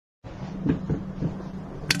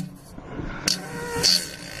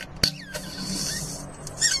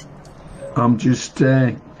I'm just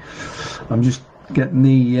getting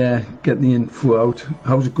the info out.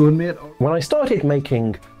 How's it going, mate? When I started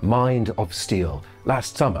making Mind of Steele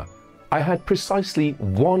last summer, I had precisely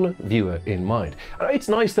one viewer in mind. It's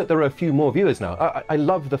nice that there are a few more viewers now. I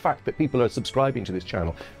love the fact that people are subscribing to this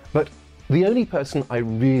channel, but the only person I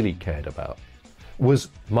really cared about was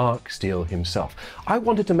Mark Steele himself. I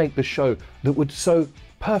wanted to make the show that would so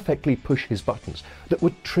perfectly push his buttons, that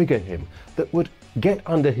would trigger him, that would get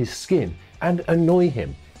under his skin and annoy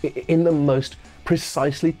him in the most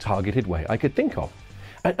precisely targeted way I could think of.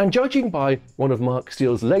 And judging by one of Mark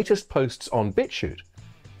Steele's latest posts on BitChute,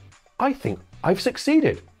 I think I've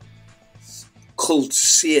succeeded. Cult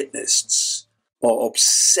Satanists are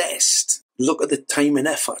obsessed. Look at the time and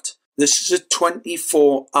effort. This is a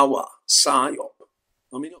 24-hour psyop.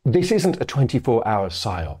 This isn't a 24-hour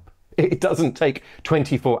psyop. It doesn't take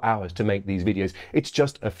 24 hours to make these videos. It's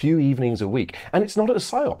just a few evenings a week. And it's not a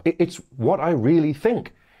psyop. It's what I really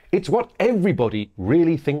think. It's what everybody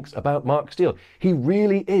really thinks about Mark Steele. He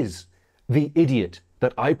really is the idiot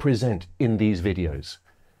that I present in these videos.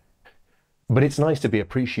 But it's nice to be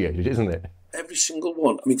appreciated, isn't it? Every single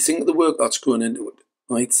one. I mean, think of the work that's going into it.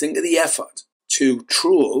 Right? Think of the effort to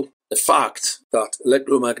troll the fact that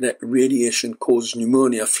electromagnetic radiation causes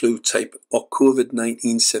pneumonia, flu type, or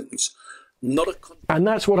COVID-19 symptoms. And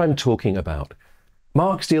that's what I'm talking about.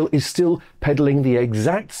 Mark Steele is still peddling the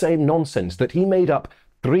exact same nonsense that he made up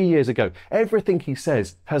 3 years ago. Everything he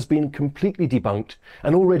says has been completely debunked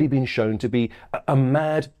and already been shown to be a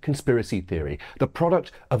mad conspiracy theory, the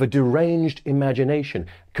product of a deranged imagination,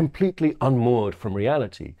 completely unmoored from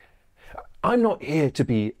reality. I'm not here to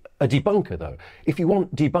be a debunker, though. If you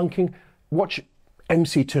want debunking, watch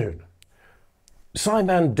MC Toon,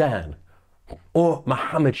 Simon Dan, or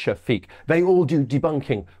Mohammed Shafiq. They all do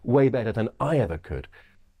debunking way better than I ever could.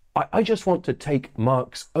 I just want to take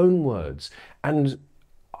Mark's own words and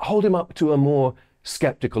hold him up to a more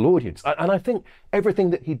skeptical audience. And I think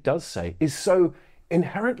everything that he does say is so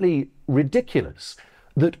inherently ridiculous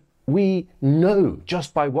that we know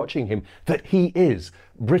just by watching him that he is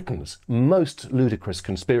Britain's most ludicrous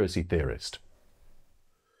conspiracy theorist.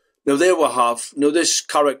 Now there we have, now this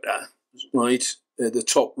character, right, at the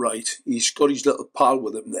top right, he's got his little pal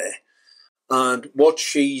with him there. And what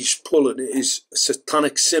she's pulling is a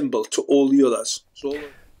satanic symbol to all the others.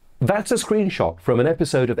 That's a screenshot from an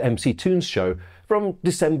episode of MC Toon's show from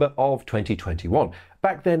December of 2021.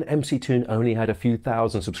 Back then, MC Toon only had a few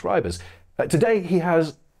thousand subscribers. Today, he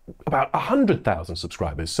has about 100,000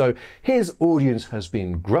 subscribers. So his audience has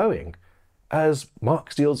been growing as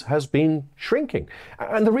Mark Steele's has been shrinking.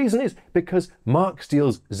 And the reason is because Mark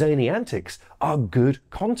Steele's zany antics are good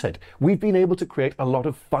content. We've been able to create a lot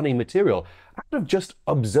of funny material out of just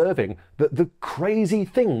observing the crazy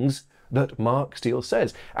things that Mark Steele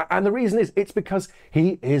says. And the reason is, it's because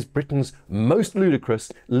he is Britain's most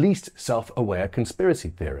ludicrous, least self-aware conspiracy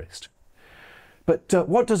theorist. But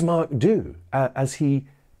what does Mark do as he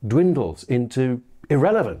dwindles into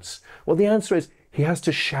irrelevance? Well, the answer is he has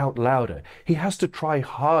to shout louder. He has to try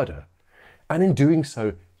harder. And in doing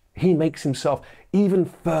so, he makes himself even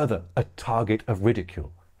further a target of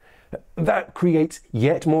ridicule. That creates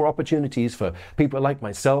yet more opportunities for people like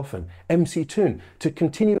myself and MC Toon to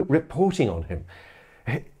continue reporting on him.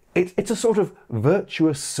 It's a sort of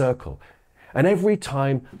virtuous circle. And every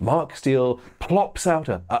time Mark Steele plops out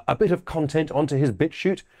a bit of content onto his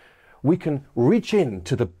BitChute, we can reach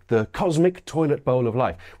into the cosmic toilet bowl of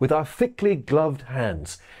life with our thickly gloved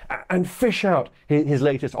hands and fish out his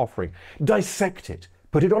latest offering, dissect it,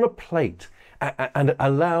 put it on a plate, and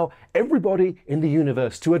allow everybody in the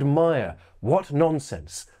universe to admire what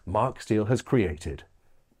nonsense Mark Steele has created.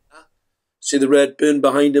 See the red bin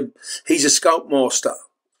behind him? He's a scoutmaster.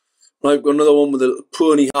 I've got another one with a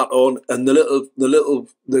pony hat on, and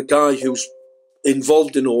the guy who's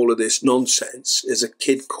involved in all of this nonsense is a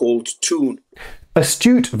kid called Toon.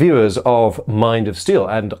 Astute viewers of Mind of Steele,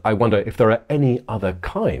 and I wonder if there are any other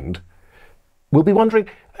kind, will be wondering,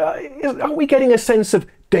 are we getting a sense of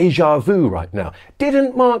deja vu right now?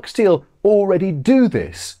 Didn't Mark Steele already do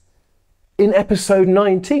this in episode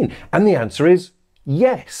 19? And the answer is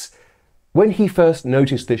yes. When he first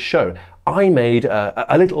noticed this show, I made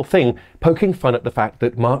a little thing poking fun at the fact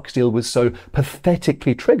that Mark Steele was so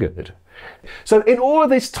pathetically triggered. So in all of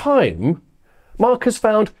this time, Mark has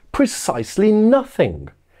found precisely nothing.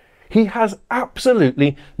 He has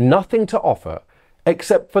absolutely nothing to offer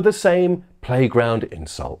except for the same playground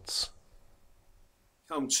insults.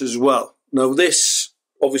 Counts as well. Now this,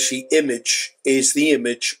 obviously, image is the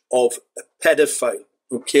image of a pedophile,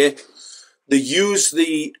 okay? they use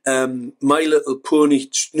the My Little Pony.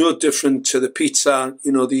 It's no different to the pizza,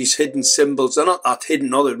 you know, these hidden symbols. They're not that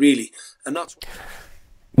hidden, are they, really? And that's...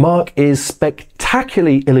 Mark is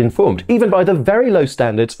spectacularly ill-informed, even by the very low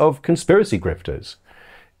standards of conspiracy grifters.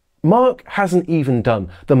 Mark hasn't even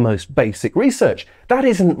done the most basic research. That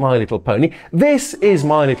isn't My Little Pony. This is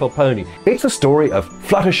My Little Pony. It's a story of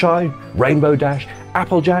Fluttershy, Rainbow Dash,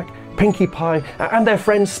 Applejack, Pinkie Pie and their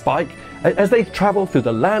friend Spike as they travel through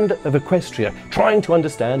the land of Equestria trying to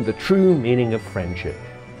understand the true meaning of friendship.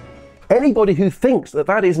 Anybody who thinks that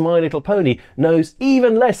that is My Little Pony knows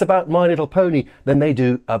even less about My Little Pony than they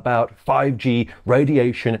do about 5G,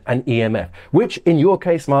 radiation and EMF, which in your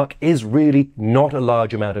case, Mark, is really not a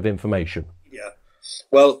large amount of information. Yeah.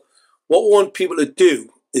 Well, what we want people to do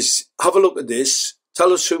is have a look at this,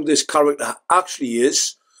 tell us who this character actually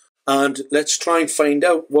is, and let's try and find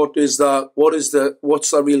out what's the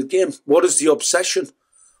real game? What is the obsession?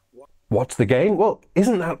 What's the game? Well,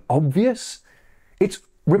 isn't that obvious? It's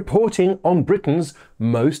reporting on Britain's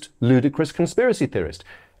most ludicrous conspiracy theorist.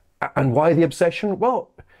 And why the obsession?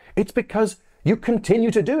 Well, it's because you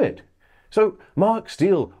continue to do it. So Mark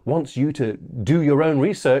Steele wants you to do your own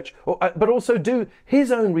research, but also do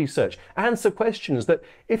his own research, answer questions that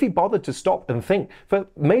if he bothered to stop and think for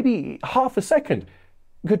maybe half a second,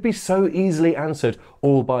 could be so easily answered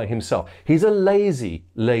all by himself. He's a lazy,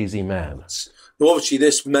 lazy man. Obviously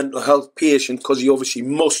this mental health patient, because he obviously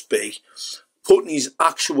must be, putting his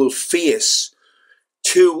actual face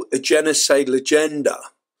to a genocidal agenda,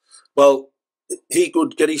 well, he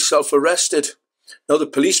could get himself arrested. Now, the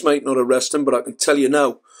police might not arrest him, but I can tell you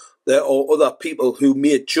now, there are other people who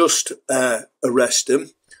may just arrest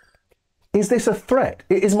him. Is this a threat?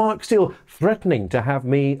 Is Mark Steele threatening to have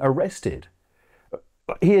me arrested?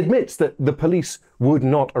 He admits that the police would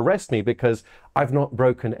not arrest me because I've not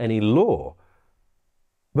broken any law.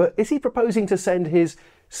 But is he proposing to send his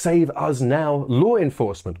Save Us Now law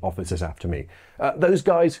enforcement officers after me? Those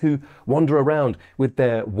guys who wander around with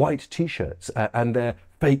their white t-shirts and their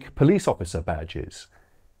fake police officer badges.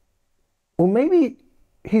 Or maybe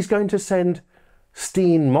he's going to send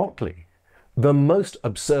Steen Motley, the most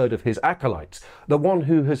absurd of his acolytes, the one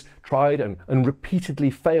who has tried and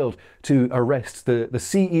repeatedly failed to arrest the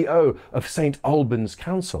CEO of St. Albans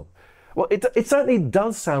Council. Well, it certainly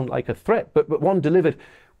does sound like a threat, but one delivered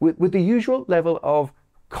with the usual level of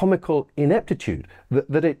comical ineptitude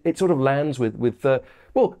that it sort of lands with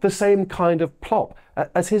the same kind of plot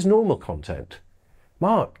as his normal content.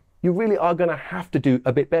 Mark, you really are going to have to do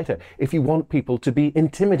a bit better if you want people to be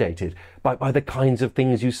intimidated by the kinds of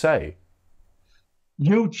things you say.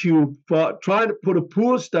 YouTube trying to put a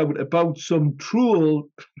post out about some troll,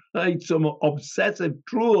 right? Some obsessive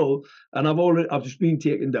troll, and I've just been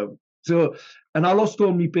taken down. So, and I lost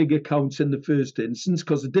all my big accounts in the first instance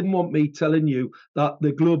because they didn't want me telling you that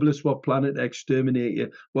the globalists were planning to exterminate you.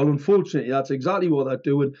 Well, unfortunately, that's exactly what they're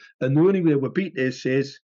doing. And the only way we beat this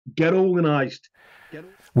is get organised.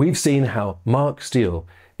 We've seen how Mark Steele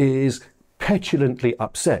is petulantly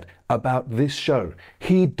upset about this show.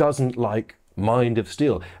 He doesn't like Mind of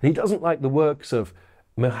Steel. And he doesn't like the works of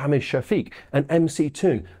Mohammed Shafiq and MC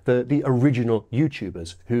Toon, the original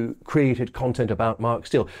YouTubers who created content about Mark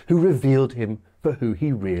Steele, who revealed him for who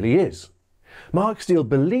he really is. Mark Steele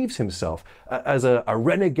believes himself as a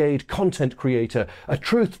renegade content creator, a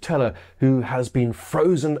truth teller who has been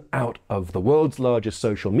frozen out of the world's largest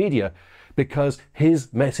social media because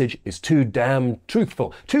his message is too damn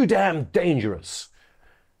truthful, too damn dangerous.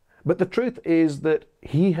 But the truth is that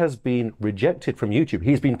he has been rejected from YouTube.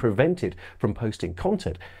 He's been prevented from posting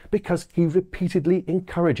content because he repeatedly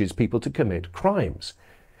encourages people to commit crimes.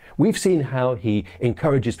 We've seen how he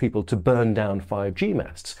encourages people to burn down 5G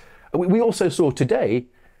masts. We also saw today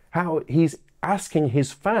how he's asking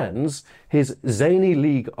his fans, his zany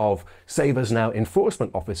league of Save Us Now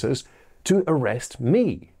enforcement officers, to arrest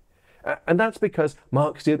me. And that's because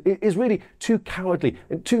Mark Steele is really too cowardly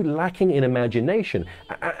and too lacking in imagination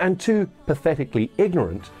and too pathetically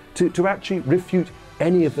ignorant to actually refute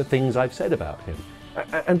any of the things I've said about him.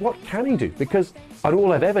 And what can he do? Because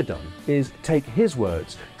all I've ever done is take his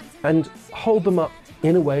words and hold them up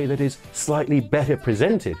in a way that is slightly better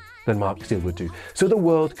presented than Mark Steele would do, so the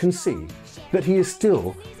world can see that he is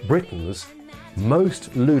still Britain's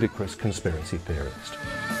most ludicrous conspiracy theorist.